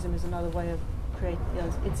sectarianism is another way of creating.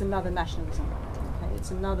 It's another nationalism. Okay,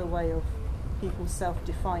 it's another way of people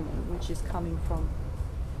self-defining, which is coming from.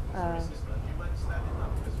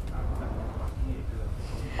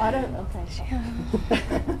 I don't. Okay.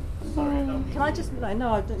 Can I just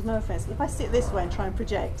no offense. If I sit this way and try and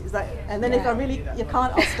project, is that? And then if I really you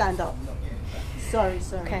can't, I'll stand up. Sorry.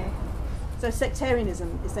 Okay. So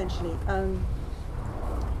sectarianism, essentially.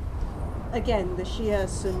 Again, the Shia,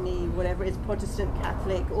 Sunni, whatever it is, Protestant,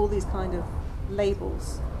 Catholic, all these kind of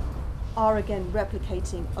labels are again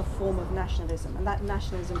replicating a form of nationalism, and that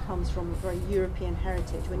nationalism comes from a very European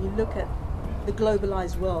heritage. When you look at the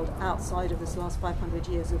globalized world outside of this last 500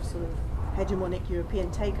 years of sort of hegemonic European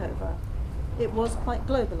takeover, it was quite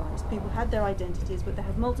globalized. People had their identities, but they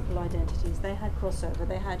had multiple identities. They had crossover.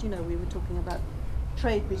 They had, we were talking about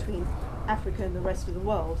trade between Africa and the rest of the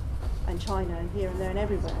world, and China, and here and there and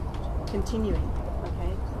everywhere, continuing,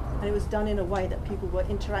 okay? And it was done in a way that people were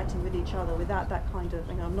interacting with each other without that kind of,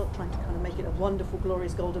 I'm not trying to kind of make it a wonderful,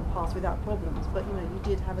 glorious golden path without problems, but you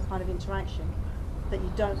did have a kind of interaction that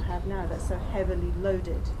you don't have now, that's so heavily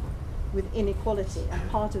loaded with inequality, and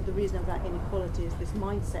part of the reason of that inequality is this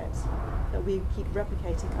mindset that we keep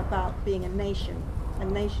replicating about being a nation. A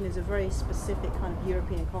nation is a very specific kind of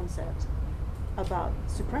European concept about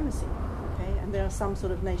supremacy, okay? And there are some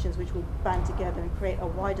sort of nations which will band together and create a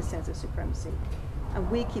wider sense of supremacy. And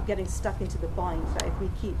we keep getting stuck into the bind that if we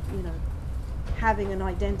keep, having an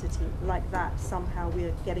identity like that, somehow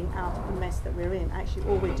we're getting out of the mess that we're in. Actually,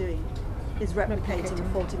 all we're doing is replicating a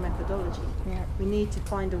faulty methodology. Yeah. We need to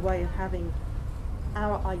find a way of having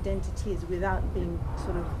our identities without being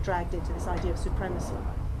sort of dragged into this idea of supremacy.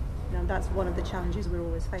 That's one of the challenges we're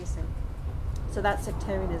always facing. So that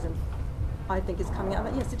sectarianism, I think, is coming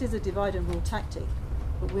out. Yes, it is a divide and rule tactic,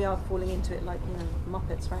 but we are falling into it like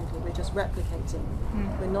Muppets, frankly. We're just replicating.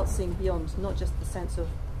 We're not seeing beyond, not just the sense of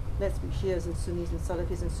let's be Shias and Sunnis and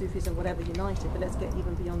Salafis and Sufis and whatever united, but let's get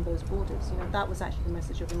even beyond those borders. That was actually the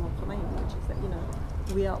message of Imam Khomeini, which is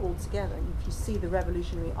that we are all together. If you see the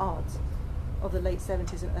revolutionary arts of the late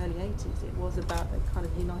 70s and early 80s, it was about a kind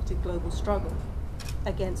of united global struggle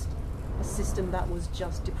against a system that was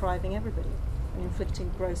just depriving everybody and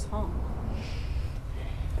inflicting gross harm.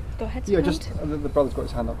 Go ahead. Yeah, just the brother's got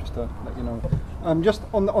his hand up, just to let you know. Just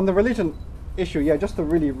on the religion issue, just to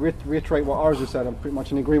really reiterate what Arzu said, I'm pretty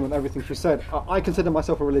much in agreement with everything she said. I consider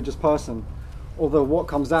myself a religious person, although what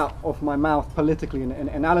comes out of my mouth politically in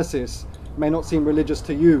analysis may not seem religious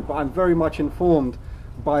to you, but I'm very much informed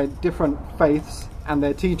by different faiths and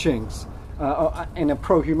their teachings in a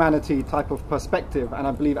pro-humanity type of perspective, and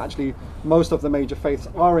I believe actually most of the major faiths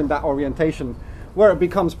are in that orientation. Where it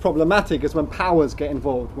becomes problematic is when powers get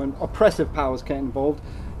involved, when oppressive powers get involved,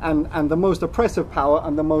 and the most oppressive power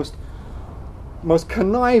and the most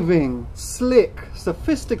conniving, slick,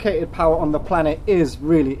 sophisticated power on the planet is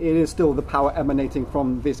still the power emanating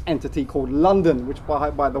from this entity called London, which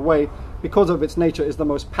by the way, because of its nature, is the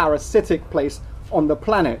most parasitic place on the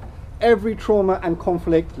planet. Every trauma and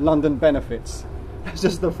conflict, London benefits. That's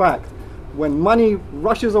just the fact. When money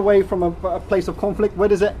rushes away from a place of conflict, where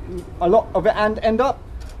does a lot of it end up?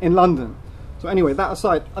 In London. So anyway, that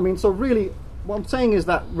aside, so really what I'm saying is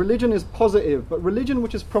that religion is positive, but religion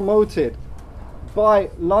which is promoted by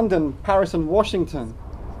London, Paris and Washington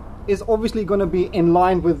is obviously going to be in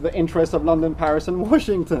line with the interests of London, Paris and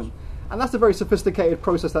Washington. And that's a very sophisticated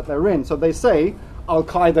process that they're in. So they say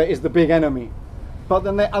Al-Qaeda is the big enemy, but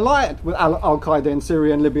then they ally it with Al-Qaeda in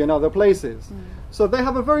Syria and Libya and other places. So they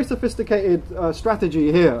have a very sophisticated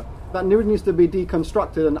strategy here that needs to be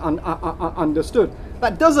deconstructed and understood.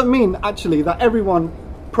 That doesn't mean actually that everyone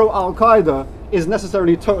pro-Al-Qaeda is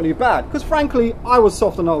necessarily totally bad, because frankly I was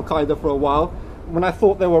soft on Al-Qaeda for a while when I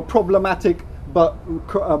thought they were problematic, but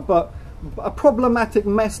a problematic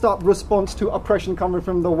messed up response to oppression coming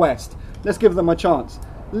from the West. Let's give them a chance.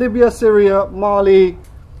 Libya, Syria, Mali,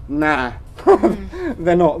 nah.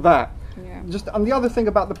 They're not that. And the other thing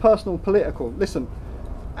about the personal political, listen,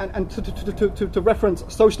 and to reference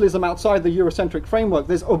socialism outside the Eurocentric framework,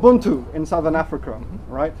 there's Ubuntu in Southern Africa,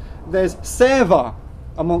 right? There's Seva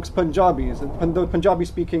amongst Punjabis, and the Punjabi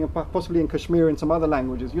speaking possibly in Kashmir and some other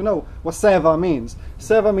languages. You know what Seva means.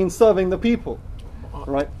 Seva means serving the people,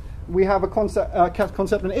 right? We have a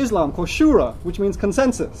concept in Islam called Shura, which means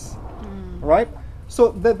consensus, right? So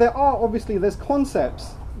there's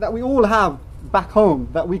concepts that we all have back home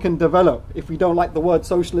that we can develop. If we don't like the word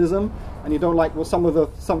socialism and you don't like some of the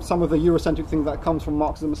Eurocentric thing that comes from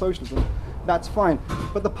Marxism and socialism, that's fine.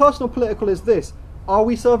 But the personal political is this: are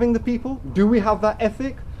we serving the people? Do we have that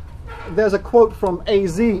ethic? There's a quote from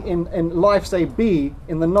AZ in Life's a B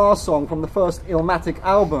in the Nas song from the first Illmatic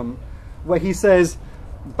album, where he says,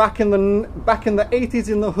 back in the 80s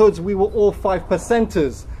in the hoods we were all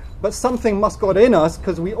 5%ers, but something must got in us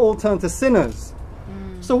because we all turned to sinners.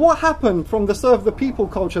 So what happened from the serve the people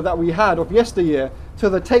culture that we had of yesteryear to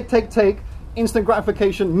the take, instant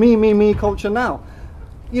gratification, me culture now?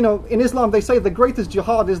 You know, in Islam they say the greatest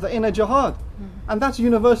jihad is the inner jihad. And that's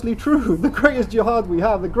universally true. The greatest jihad we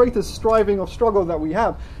have, the greatest striving or struggle that we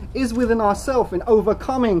have is within ourselves in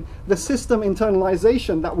overcoming the system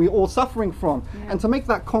internalization that we're all suffering from. And to make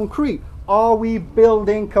that concrete, are we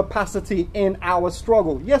building capacity in our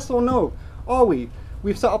struggle? Yes or no? Are we?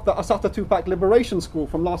 We've set up the Asata Tupac Liberation School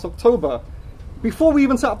from last October before we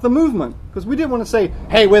even set up the movement, because we didn't want to say,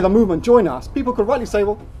 hey, we're the movement, join us. People could rightly say,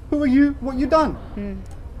 well, who are you? What you done?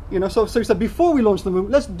 You know, so we said before we launch the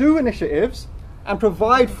movement, let's do initiatives and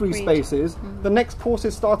provide free spaces. The next course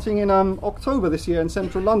is starting in October this year in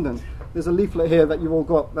central London. There's a leaflet here that you've all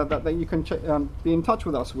got that you can be in touch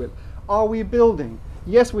with us with. Are we building?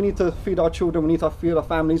 Yes, we need to feed our children, we need to feed our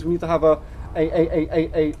families, we need to have a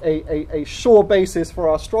sure basis for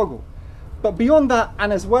our struggle. But beyond that,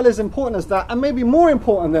 and as well as important as that, and maybe more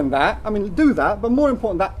important than that, I mean, do that, but more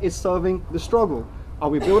important than that is serving the struggle. Are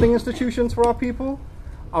we building institutions for our people?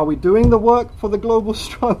 Are we doing the work for the global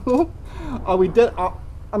struggle? Are we?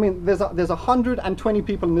 I mean, there's 120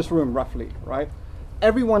 people in this room, roughly, right?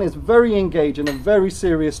 Everyone is very engaged in a very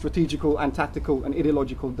serious strategical and tactical and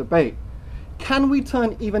ideological debate. Can we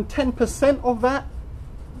turn even 10% of that,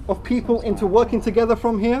 of people, into working together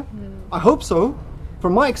from here? I hope so.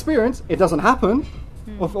 From my experience, it doesn't happen.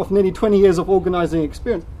 Of nearly 20 years of organizing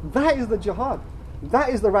experience, that is the jihad. That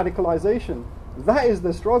is the radicalization. That is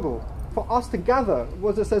the struggle. For us to gather,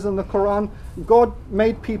 what it says in the Quran, God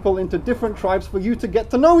made people into different tribes for you to get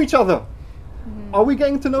to know each other. Are we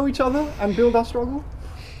getting to know each other and build our struggle?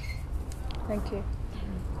 Thank you.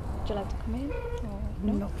 Would you like to come in?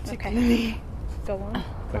 No? Not particularly. Okay. Go on.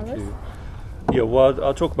 Thank Carlos? you. Yeah, well,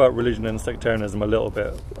 I'll talk about religion and sectarianism a little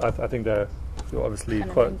bit. I think they're obviously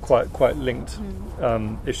quite linked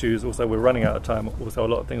issues. Also, we're running out of time. Also, a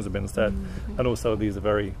lot of things have been said, and also these are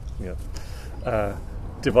very,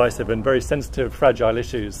 divisive and very sensitive, fragile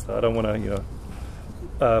issues. I don't want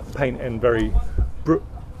to, paint in very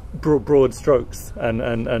broad strokes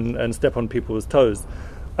and step on people's toes.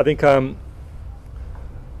 I think,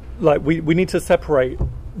 we need to separate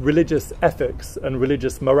religious ethics and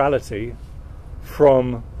religious morality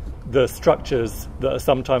from the structures that are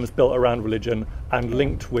sometimes built around religion and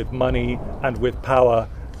linked with money and with power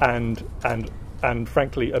and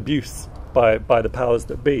frankly abuse by the powers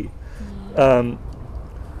that be. I'm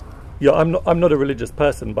not a religious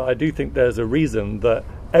person, but I do think there's a reason that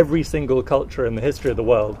every single culture in the history of the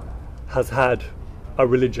world has had a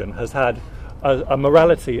religion, has had a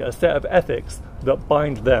morality, a set of ethics that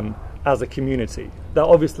bind them as a community. That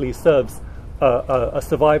obviously serves a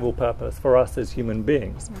survival purpose for us as human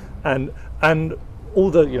beings, and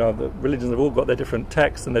all the religions have all got their different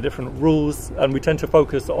texts and their different rules, and we tend to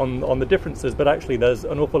focus on the differences, but actually there's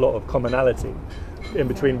an awful lot of commonality in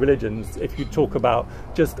between religions. If you talk about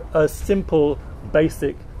just a simple,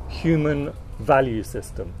 basic human value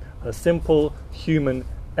system, a simple human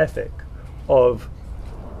ethic of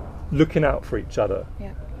looking out for each other,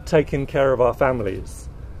 taking care of our families,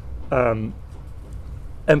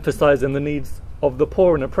 emphasizing the needs of the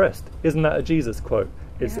poor and oppressed. Isn't that a Jesus quote?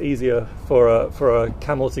 It's easier for a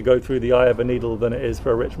camel to go through the eye of a needle than it is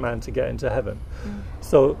for a rich man to get into heaven.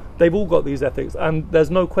 So they've all got these ethics, and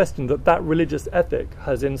there's no question that religious ethic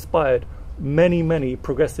has inspired many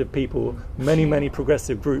progressive people, many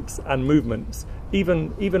progressive groups and movements.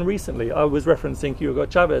 Even recently, I was referencing Hugo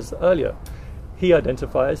Chavez earlier. He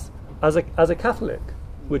identifies as a Catholic,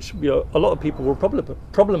 which a lot of people will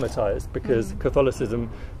problematize because Catholicism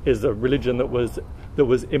is a religion that was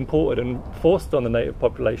imported and forced on the native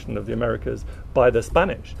population of the Americas by the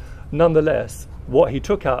Spanish. Nonetheless, what he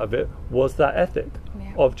took out of it was that ethic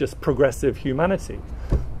of just progressive humanity.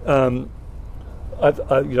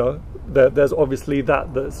 There's obviously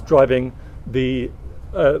that's driving that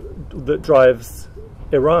drives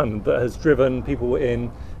Iran, that has driven people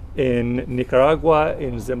in Nicaragua,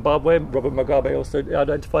 in Zimbabwe. Robert Mugabe also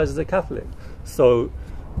identifies as a Catholic. So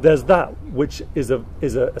there's that, which is a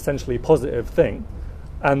essentially positive thing,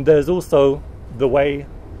 and there's also the way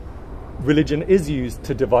religion is used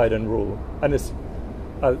to divide and rule. And it's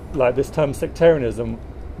like this term sectarianism.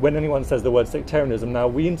 When anyone says the word sectarianism now,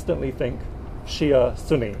 we instantly think Shia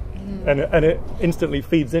Sunni, and it instantly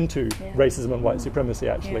feeds into racism and white supremacy.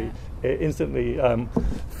 Actually, it instantly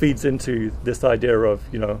feeds into this idea of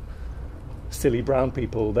silly brown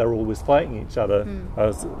people. They're always fighting each other. I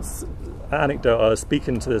was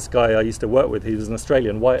speaking to this guy I used to work with. He was an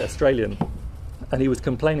Australian, white Australian, and he was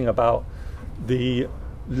complaining about the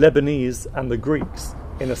Lebanese and the Greeks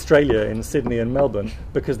in Australia, in Sydney and Melbourne,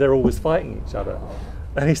 because they're always fighting each other.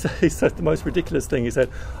 And he said the most ridiculous thing. He said,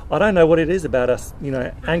 "I don't know what it is about us,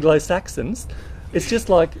 Anglo-Saxons. It's just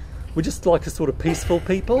like we're just like a sort of peaceful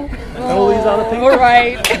people, and all these other people." All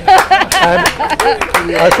right. And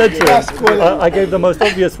I said to him, I gave the most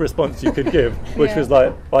obvious response you could give, which was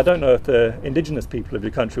like, "I don't know if the indigenous people of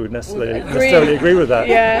your country would necessarily agree with that."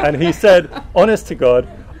 Yeah. And he said, honest to God,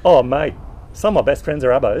 "Oh mate, some of my best friends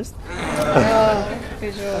are Abos."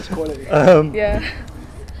 That's quality.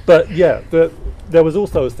 But there was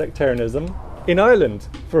also sectarianism in Ireland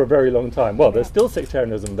for a very long time. Well, there's still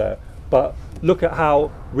sectarianism there, but look at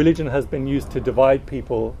how religion has been used to divide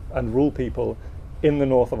people and rule people in the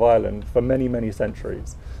north of Ireland for many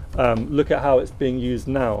centuries. Look at how it's being used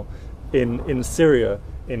now in Syria,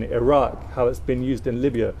 in Iraq, how it's been used in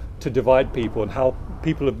Libya to divide people, and how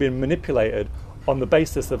people have been manipulated on the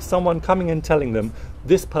basis of someone coming and telling them,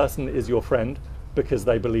 this person is your friend, because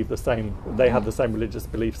they believe the same, they have the same religious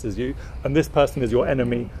beliefs as you, and this person is your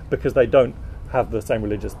enemy because they don't have the same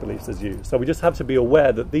religious beliefs as you. So we just have to be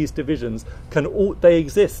aware that these divisions they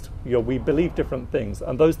exist. We believe different things,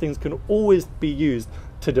 and those things can always be used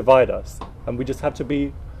to divide us, and we just have to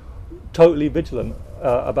be totally vigilant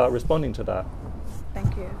about responding to that.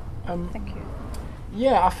 Thank you. Thank you.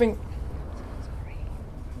 Yeah, I think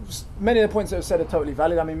many of the points that have said are totally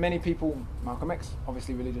valid. I mean, many people, Malcolm X,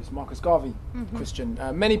 obviously religious, Marcus Garvey, Christian,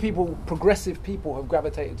 many people, progressive people, have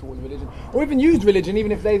gravitated towards religion, or even used religion,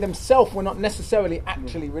 even if they themselves were not necessarily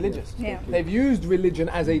actually religious. Yeah. They've used religion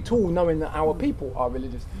as a tool, knowing that our people are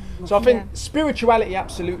religious. So I think spirituality,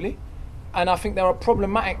 absolutely, and I think there are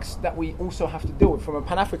problematics that we also have to deal with from a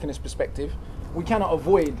Pan-Africanist perspective. We cannot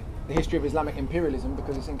avoid the history of Islamic imperialism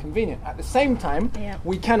because it's inconvenient. At the same time,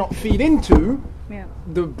 we cannot feed into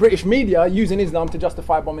the British media using Islam to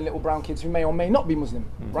justify bombing little brown kids who may or may not be Muslim,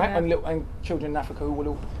 right? And children in Africa who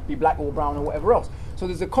will be black or brown or whatever else. So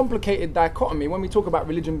there's a complicated dichotomy. When we talk about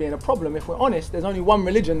religion being a problem, if we're honest, there's only one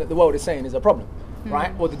religion that the world is saying is a problem,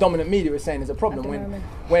 right? Or the dominant media is saying is a problem.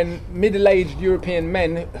 When middle-aged European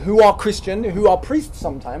men who are Christian, who are priests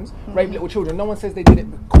sometimes, rape little children, no one says they did it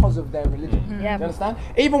because of their religion. Do you understand?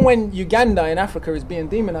 Even when Uganda in Africa is being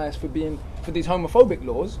demonized for these homophobic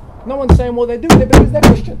laws, no one's saying, well, they're doing it because they're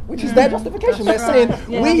Christian, which is their justification. They're saying,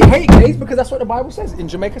 we hate gays because that's what the Bible says. In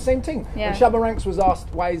Jamaica, same thing. When Shabba Ranks was asked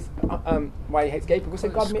why he hates gay people, he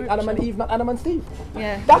said, God made Adam and Eve, not Adam and Steve.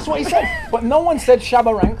 That's what he said. But no one said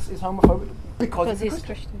Shabba Ranks is homophobic because he's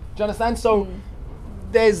Christian. Do you understand? So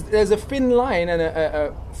there's a thin line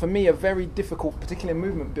and for me a very difficult, particularly in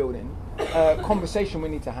movement building, conversation we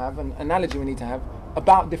need to have, an analogy we need to have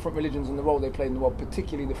about different religions and the role they played in the world,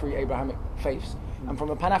 particularly the three Abrahamic faiths. And from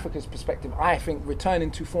a Pan-Africanist perspective, I think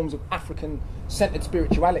returning to forms of African-centered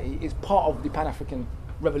spirituality is part of the Pan-African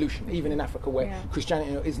revolution, even in Africa where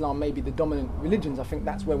Christianity or Islam may be the dominant religions. I think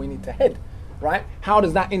that's where we need to head, right? How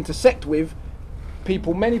does that intersect with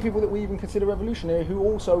many people that we even consider revolutionary, who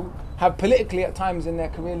also have politically at times in their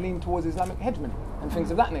career leaned towards Islamic hegemony and things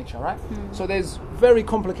of that nature, right? So there's very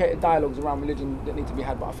complicated dialogues around religion that need to be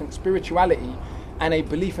had, but I think spirituality and a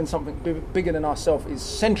belief in something bigger than ourselves is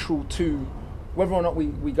central to whether or not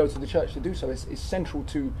we go to the church to do so. Is central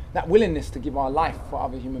to that willingness to give our life for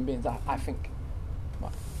other human beings, I think.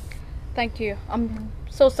 Thank you. I'm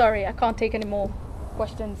so sorry, I can't take any more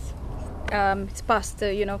questions. It's past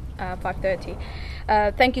 5:30.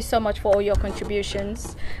 Thank you so much for all your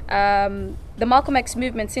contributions. The Malcolm X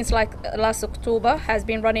movement since last October has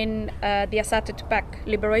been running the Asata Tupac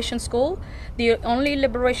Liberation School, the only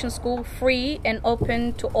liberation school free and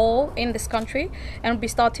open to all in this country, and will be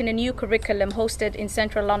starting a new curriculum hosted in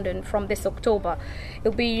central London from this October. It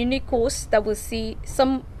will be a unique course that will see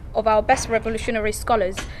some of our best revolutionary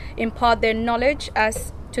scholars impart their knowledge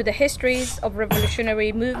as to the histories of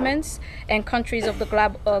revolutionary movements and countries of the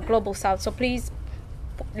global south. So please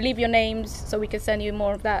leave your names so we can send you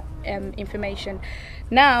more of that information.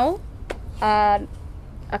 Now,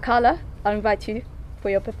 Akala, I'll invite you for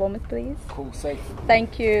your performance, please. Cool, safe.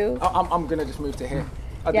 Thank you. I'm going to just move to here.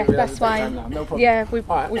 Yes, that's fine. No problem. Yeah, we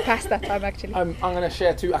passed that time actually. I'm going to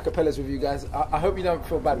share 2 acapellas with you guys. I hope you don't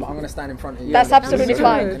feel bad, but I'm going to stand in front of you. That's absolutely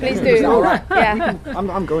fine. Please do. All right. Yeah.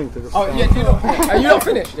 I'm going to. Oh, yeah. Are you not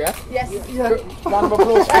finished? Yeah. Yes. Round of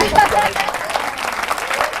applause.